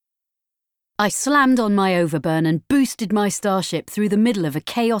I slammed on my overburn and boosted my starship through the middle of a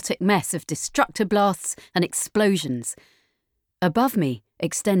chaotic mess of destructor blasts and explosions. Above me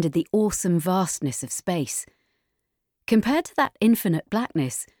extended the awesome vastness of space. Compared to that infinite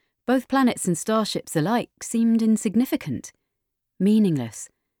blackness, both planets and starships alike seemed insignificant, meaningless.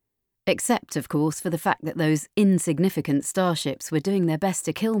 Except, of course, for the fact that those insignificant starships were doing their best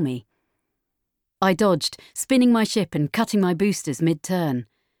to kill me. I dodged, spinning my ship and cutting my boosters mid-turn.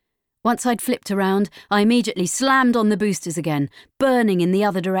 Once I'd flipped around, I immediately slammed on the boosters again, burning in the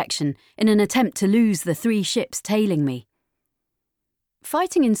other direction, in an attempt to lose the 3 ships tailing me.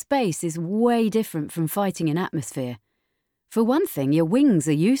 Fighting in space is way different from fighting in atmosphere. For one thing, your wings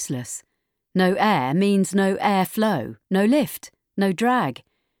are useless. No air means no airflow, no lift, no drag.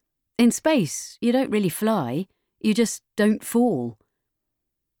 In space, you don't really fly, you just don't fall.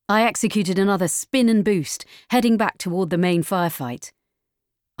 I executed another spin and boost, heading back toward the main firefight.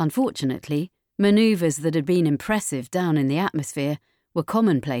 Unfortunately, manoeuvres that had been impressive down in the atmosphere were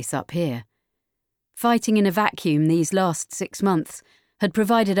commonplace up here. Fighting in a vacuum these last 6 months had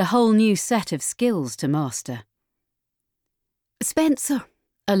provided a whole new set of skills to master. "Spencer,"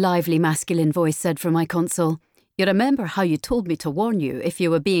 a lively masculine voice said from my console, "you remember how you told me to warn you if you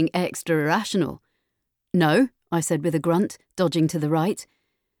were being extra irrational?" "No," I said with a grunt, dodging to the right.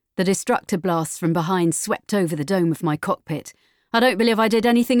 The destructor blasts from behind swept over the dome of my cockpit. "I don't believe I did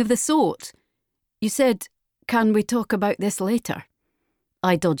anything of the sort." "You said, 'Can we talk about this later?'"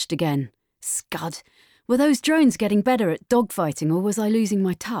 I dodged again. Scud! Were those drones getting better at dogfighting, or was I losing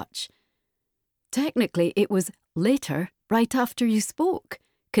my touch? "Technically, it was later, right after you spoke,"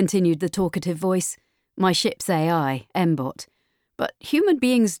 continued the talkative voice, my ship's AI, M-Bot. "But human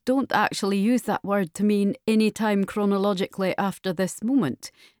beings don't actually use that word to mean any time chronologically after this moment.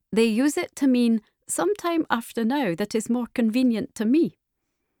 They use it to mean sometime after now that is more convenient to me."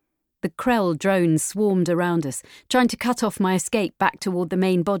 The Krell drones swarmed around us, trying to cut off my escape back toward the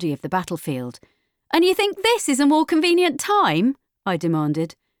main body of the battlefield. "And you think this is a more convenient time?" I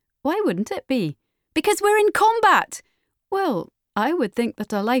demanded. "Why wouldn't it be?" "Because we're in combat!" "Well, I would think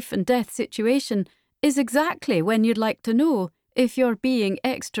that a life and death situation is exactly when you'd like to know if you're being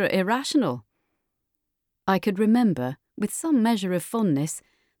extra irrational." I could remember, with some measure of fondness,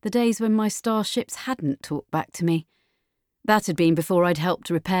 the days when my starships hadn't talked back to me. That had been before I'd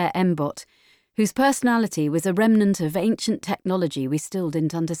helped repair M-Bot, whose personality was a remnant of ancient technology we still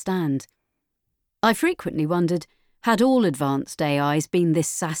didn't understand. I frequently wondered, had all advanced AIs been this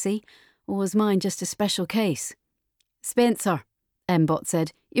sassy, or was mine just a special case? "Spencer," M-Bot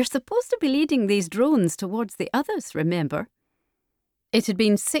said, "you're supposed to be leading these drones towards the others, remember?" It had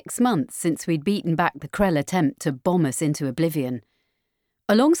been 6 months since we'd beaten back the Krell attempt to bomb us into oblivion.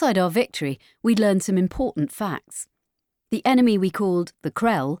 Alongside our victory, we'd learned some important facts. The enemy we called the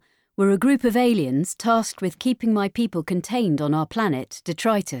Krell were a group of aliens tasked with keeping my people contained on our planet,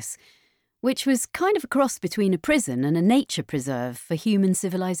 Detritus, which was kind of a cross between a prison and a nature preserve for human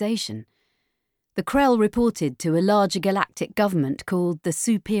civilization. The Krell reported to a larger galactic government called the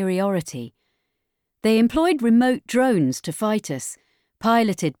Superiority. They employed remote drones to fight us,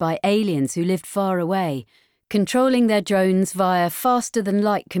 piloted by aliens who lived far away, controlling their drones via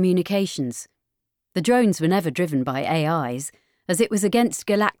faster-than-light communications. The drones were never driven by AIs, as it was against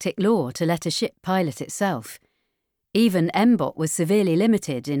galactic law to let a ship pilot itself. Even M-Bot was severely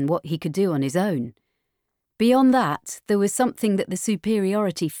limited in what he could do on his own. Beyond that, there was something that the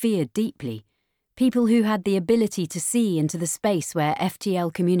Superiority feared deeply: people who had the ability to see into the space where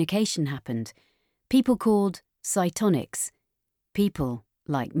FTL communication happened. People called Cytonics. People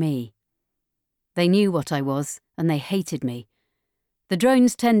like me. They knew what I was, and they hated me. The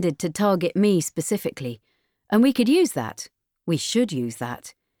drones tended to target me specifically, and we could use that. We should use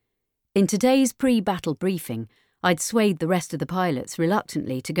that. In today's pre-battle briefing, I'd swayed the rest of the pilots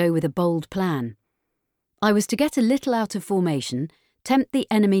reluctantly to go with a bold plan. I was to get a little out of formation, tempt the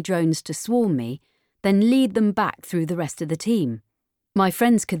enemy drones to swarm me, then lead them back through the rest of the team. My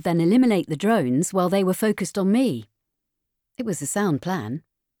friends could then eliminate the drones while they were focused on me. It was a sound plan,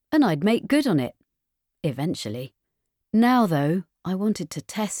 and I'd make good on it. Eventually. Now, though, I wanted to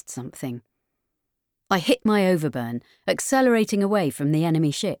test something. I hit my overburn, accelerating away from the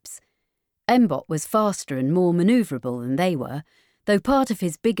enemy ships. M-Bot was faster and more manoeuvrable than they were, though part of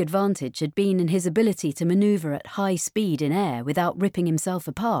his big advantage had been in his ability to manoeuvre at high speed in air without ripping himself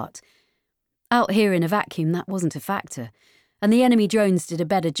apart. Out here in a vacuum, that wasn't a factor, and the enemy drones did a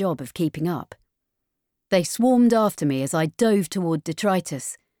better job of keeping up. They swarmed after me as I dove toward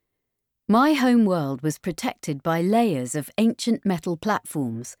Detritus. My home world was protected by layers of ancient metal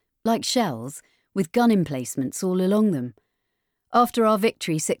platforms, like shells, with gun emplacements all along them. After our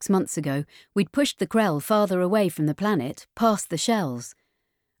victory 6 months ago, we'd pushed the Krell farther away from the planet, past the shells.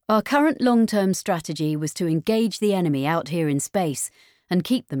 Our current long-term strategy was to engage the enemy out here in space and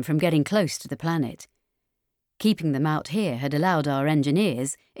keep them from getting close to the planet. Keeping them out here had allowed our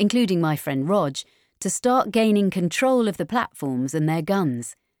engineers, including my friend Rog, to start gaining control of the platforms and their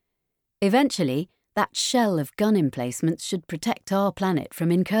guns. Eventually, that shell of gun emplacements should protect our planet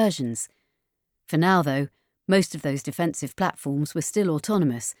from incursions. For now, though, most of those defensive platforms were still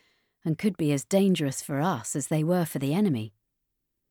autonomous and could be as dangerous for us as they were for the enemy.